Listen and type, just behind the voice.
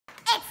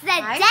the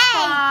day.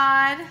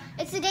 Squad.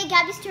 It's the day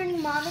Gabby's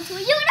turning mom into a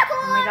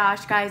unicorn. Oh my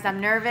gosh, guys, I'm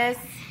nervous.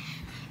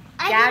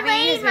 I've Gabby been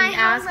has writing been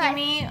my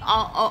asking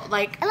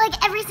homework. me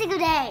Like every single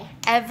day.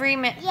 every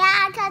minute.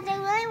 Yeah, because I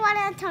really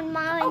want to turn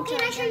mom into. Oh,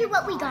 can I show you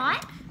what we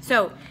got?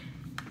 So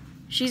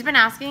she's been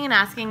asking and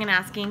asking and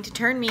asking to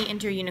turn me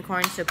into a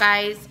unicorn. So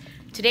guys,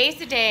 today's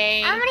the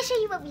day. I'm gonna show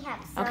you what we have.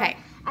 So, Okay.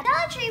 At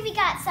Dollar Tree, we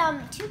got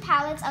two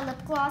palettes, a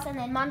lip gloss, and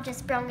then Mom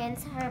just brought in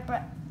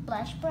her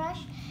blush brush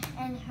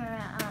and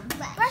her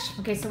brush.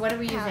 Okay, so what are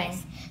we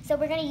palettes. using? So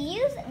we're gonna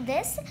use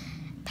this.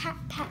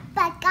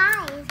 But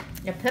guys,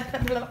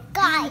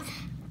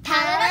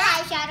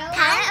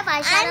 palette of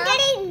eyeshadow. I'm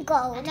getting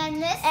gold. And then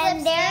this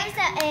and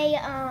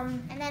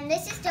then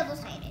this is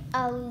double-sided.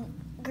 A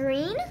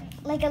green,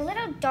 like a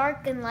little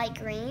dark and light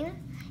green,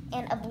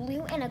 and a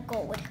blue and a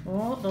gold.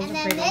 Oh, those And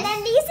are then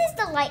pretty. these is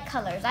the light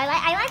colors. I like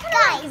how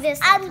I like this.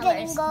 I'm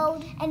getting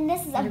gold. And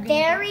this is a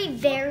very,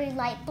 very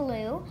light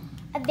blue.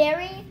 A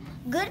very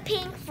good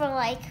pink for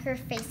like her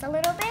face a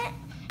little bit.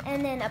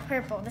 And then a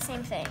purple, the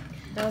same thing.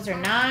 Those are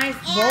nice,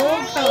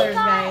 bold colors,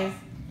 guys.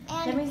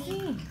 Let me And see.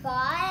 we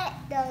got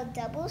the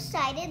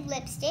double-sided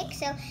lipstick.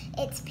 So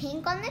it's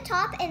pink on the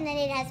top, and then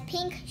it has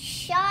pink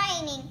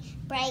shining,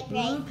 bright,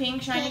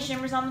 Pink shiny pink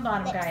shimmers on the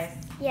bottom, lips. guys.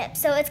 Yep,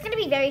 so it's going to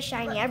be very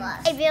shiny. It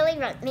really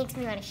makes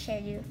me want to show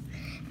you.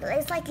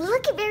 It's like,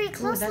 look at very Ooh,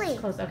 closely. that's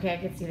close. Okay, I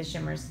can see the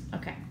shimmers.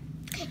 Okay.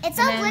 It's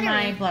all And then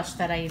glittery. my blush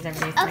that I use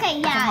every day. So Okay,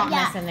 it's a hot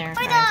yeah. mess in there,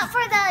 For guys.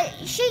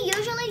 she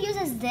usually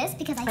uses this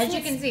because As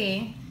you can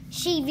see.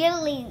 she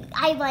really, is that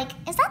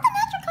the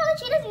natural color?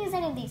 She doesn't use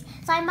any of these.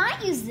 So I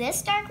might use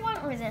this dark one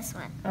or this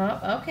one.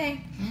 Oh,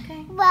 okay.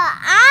 Okay. Well,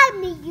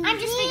 I'm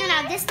just figuring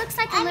out. This looks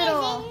like a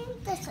little.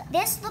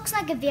 This looks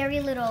like a very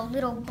little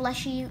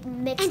blushy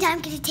mix. And I'm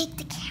gonna take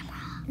the camera.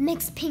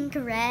 Mixed pink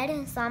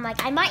red. So I'm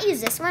like, I might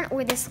use this one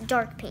or this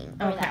dark pink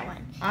or that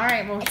one. All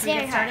right. Well, It's should we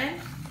very get started?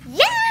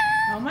 Yeah.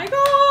 Oh my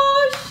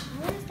gosh.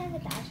 I'm gonna start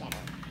with the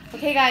eyeshadow.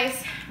 Okay,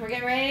 guys, we're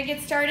getting ready to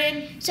get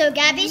started. So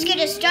Gabby's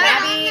gonna start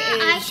Gabby on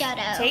the is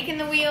eyeshadow. taking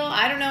the wheel.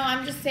 I don't know.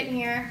 I'm just sitting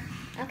here.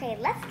 Okay,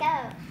 let's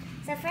go.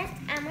 So first,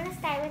 I'm gonna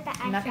start with the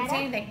eyeshadow. I'm not gonna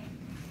say anything.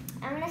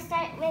 I'm gonna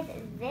start with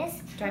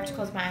this. Do I have to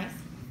close my eyes?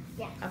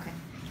 Yeah. Okay.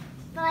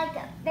 But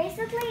like,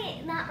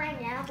 basically, not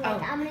right now. But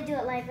like, I'm gonna do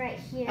it like right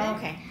here. Oh,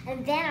 okay.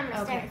 And then I'm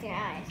gonna Okay. start with your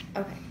eyes.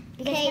 Okay.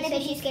 Because it's gonna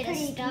be she's gonna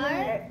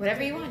start.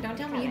 Whatever you want. Don't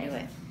tell me. You do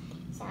it.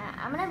 So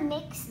I'm gonna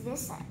mix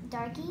this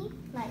darky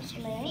like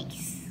blue.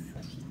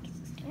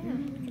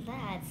 Look at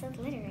that, it's so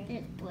glittery.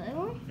 It's blue.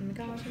 Oh my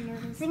gosh, I'm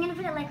nervous. So I'm gonna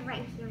put it like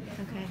right here.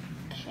 Okay.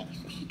 Okay,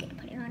 so she's gonna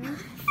put it on her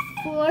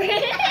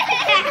forehead.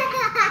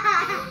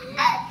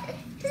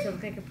 Does it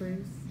look like a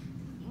bruise?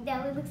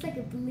 That one looks like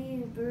a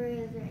blue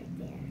bruise right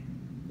there.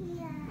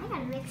 Yeah. I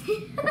gotta mix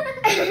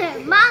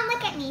it. Mom,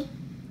 look at me.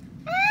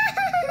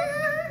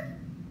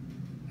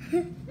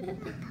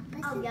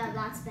 Oh yeah,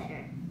 that's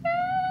better.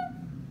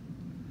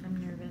 I'm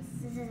nervous.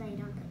 This is why you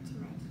don't put too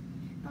much.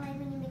 But like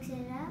when you mix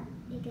it up,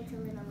 it gets a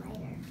little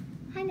lighter.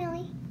 Hi,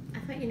 Millie. I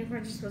thought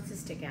unicorns are supposed to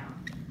stick out.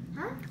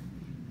 Huh?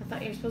 I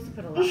thought you were supposed to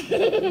put a lot.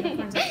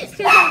 Unicorns have to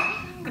stick out.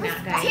 Come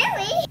out, guys.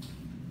 Tilly.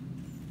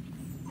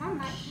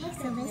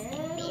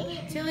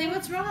 Tilly,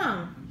 what's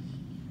wrong?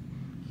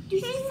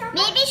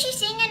 Maybe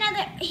she's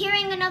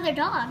hearing another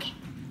dog.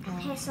 Oh,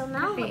 Okay, so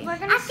now maybe. we're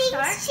gonna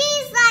start.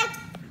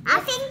 I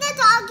think the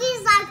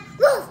doggy's like,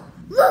 woof,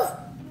 woof.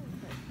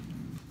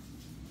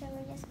 So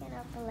we're just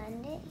gonna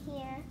blend it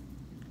here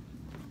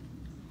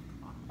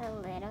a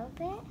little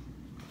bit.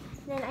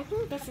 Then I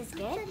think this is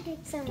good.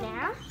 So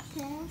now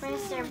we're gonna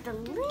start with a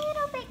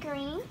little bit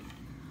green,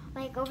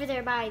 like over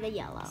there by the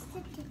yellow.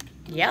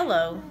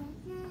 Yellow?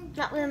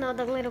 No,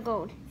 the little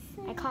gold.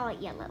 I call it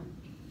yellow.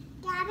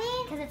 Gabby?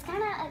 Because it's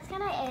kind of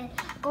a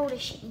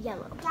goldish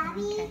yellow.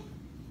 Gabby? Okay.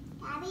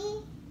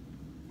 Gabby?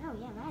 Oh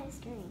yeah, that is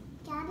green.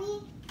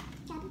 Gabby?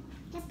 Gabby?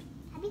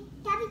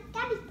 Okay,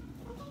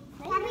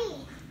 Gabby.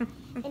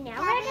 And now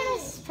we're gonna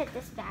put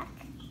this back.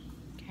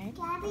 Okay.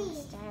 Gabby.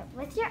 Start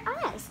with your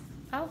eyes.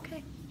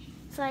 Okay.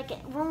 So like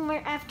when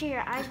we're after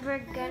your eyes, we're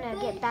gonna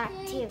get back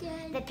to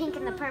the pink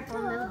and the purple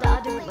and the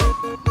other way.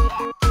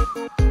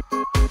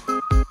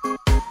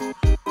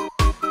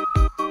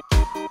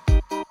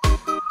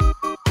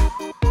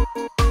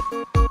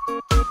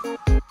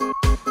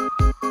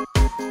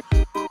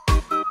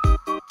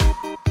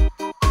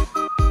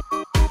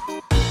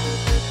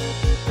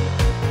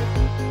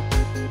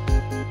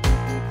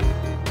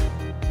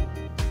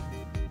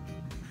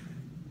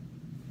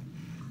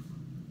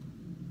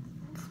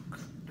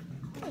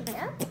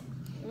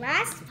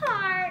 Last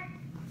part.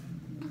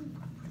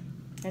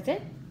 That's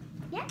it?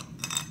 Yeah.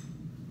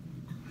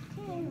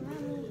 Okay,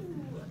 Mommy.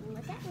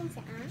 Look at me,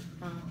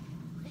 Oh.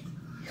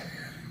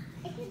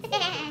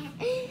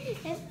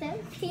 It's so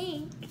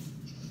pink.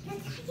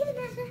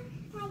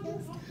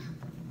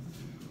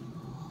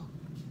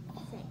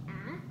 Say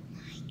ah.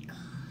 My God.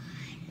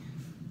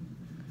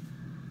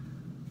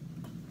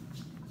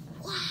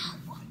 Wow.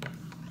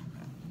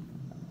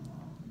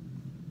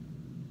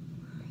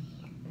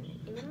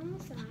 And then on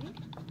the side.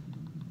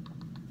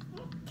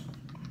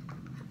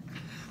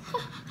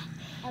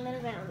 A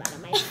little bit on the bottom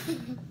of my lip.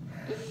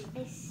 I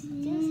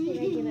still see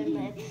regular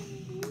lip.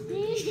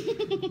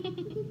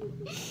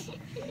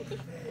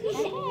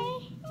 Okay.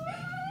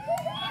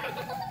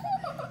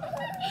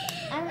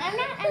 I'm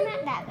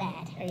not that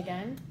bad. Are you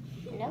done?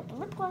 Nope,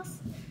 lip gloss.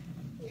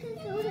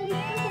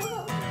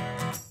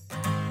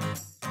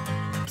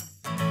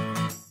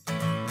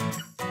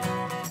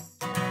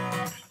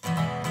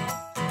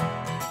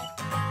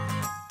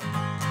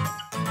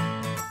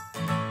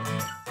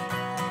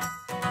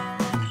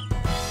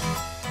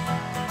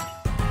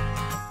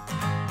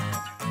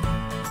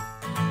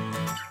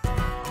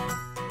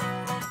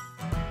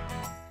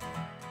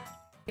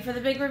 For the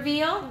big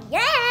reveal?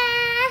 Yeah!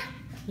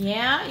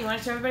 Yeah? You want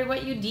to show everybody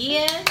what you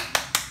did?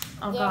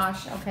 Oh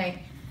gosh,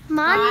 okay.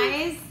 Mom.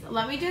 Guys,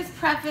 let me just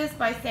preface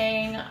by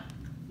saying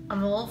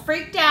I'm a little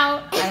freaked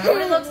out. I don't know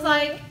what it looks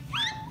like.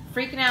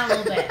 Freaking out a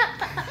little bit.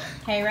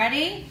 Okay,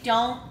 ready?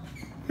 Don't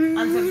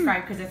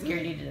unsubscribe because I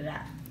scared you to do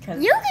that.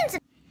 You can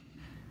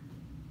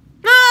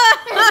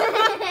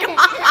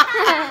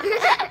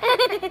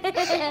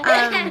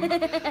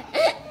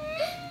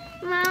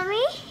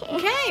Mommy?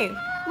 Okay.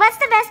 What's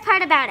the best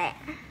part about it?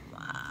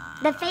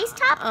 The face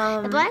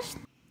top? The blush?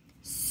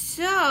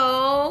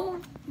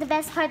 So, the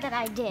best part that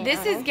I did.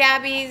 This is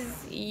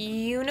Gabby's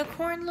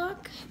unicorn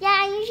look. Yeah,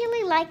 I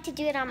usually like to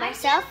do it on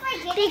myself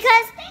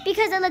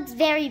because it looks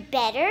very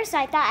better. So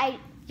I thought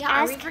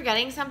are we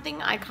forgetting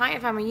something? I can't.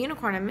 If I'm a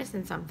unicorn, I'm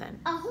missing something.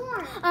 A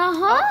horn. A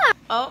horn.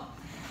 Oh,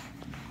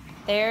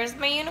 there's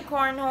my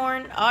unicorn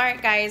horn. All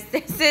right, guys,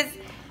 this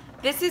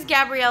is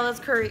Gabriella's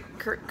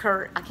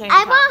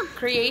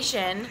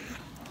creation.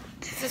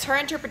 This is her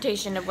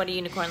interpretation of what a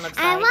unicorn looks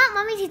like. I want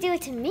Mommy to do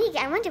it to me.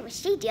 I wonder what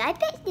she'd do. I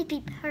bet it'd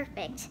be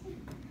perfect.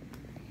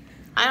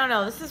 I don't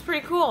know. This is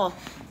pretty cool.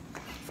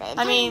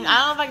 I mean, I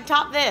don't know if I can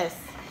top this.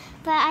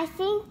 But I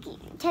think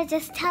to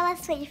just tell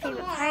us what your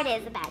favorite part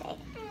is about it.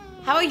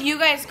 How about you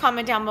guys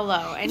comment down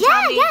below and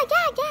tell me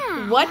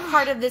what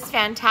part of this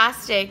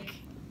fantastic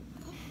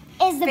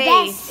is the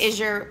face best. Is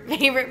your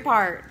favorite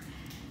part?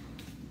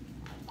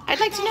 I'd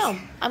like to know.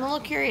 I'm a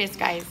little curious,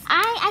 guys.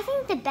 I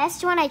think the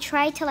best one, I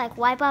tried to like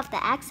wipe off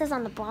the excess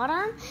on the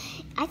bottom.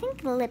 I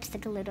think the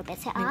lipstick a little bit.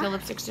 I think the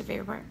lipstick's your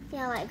favorite part.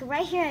 Yeah, like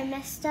right here I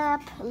messed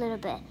up a little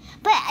bit.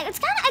 But it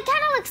kind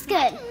of looks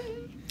good.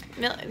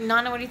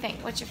 Nana, what do you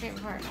think? What's your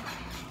favorite part?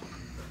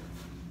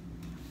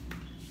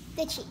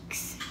 The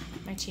cheeks.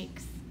 My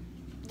cheeks.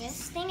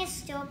 This thing is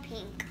still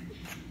pink.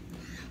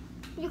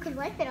 You could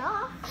wipe it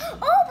off.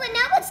 Oh, but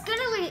now it's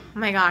gonna look. Oh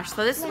my gosh.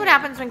 So this is what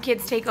happens when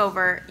kids take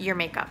over your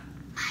makeup.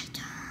 My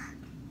turn.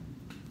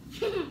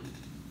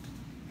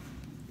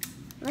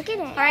 Look at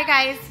it. All right,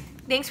 guys.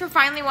 Thanks for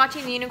finally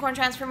watching the unicorn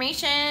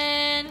transformation.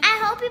 I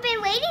hope you've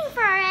been waiting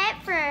for it.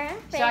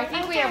 So I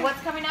think we have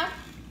what's coming up.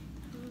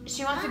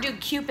 She wants to do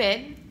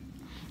Cupid.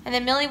 And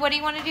then Millie, what do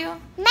you want to do?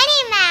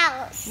 Minnie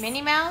Mouse.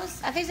 Minnie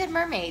Mouse? I think it said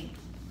mermaid.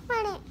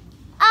 Oh,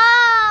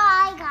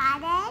 I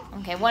got it.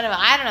 Okay, what about?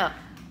 I don't know.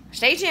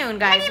 Stay tuned,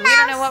 guys. Minnie We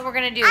don't know Mouse. what we're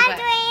going to do. I'm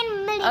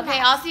doing Minnie Okay,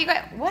 Mouse. I'll see you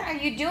guys. What are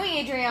you doing,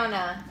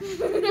 Adriana?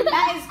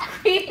 That is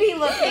creepy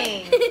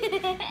looking.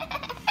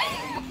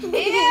 Ew,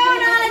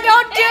 Nana,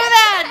 don't do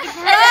that.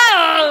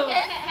 Gross.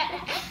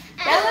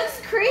 That looks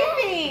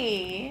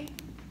creepy.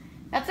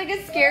 That's like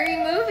a scary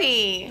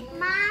movie.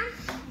 Mom.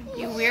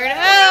 You weirdo.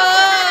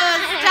 Oh,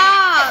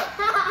 stop.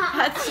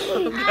 That's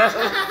so gross.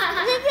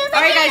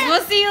 All right, guys,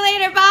 we'll see you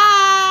later.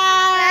 Bye.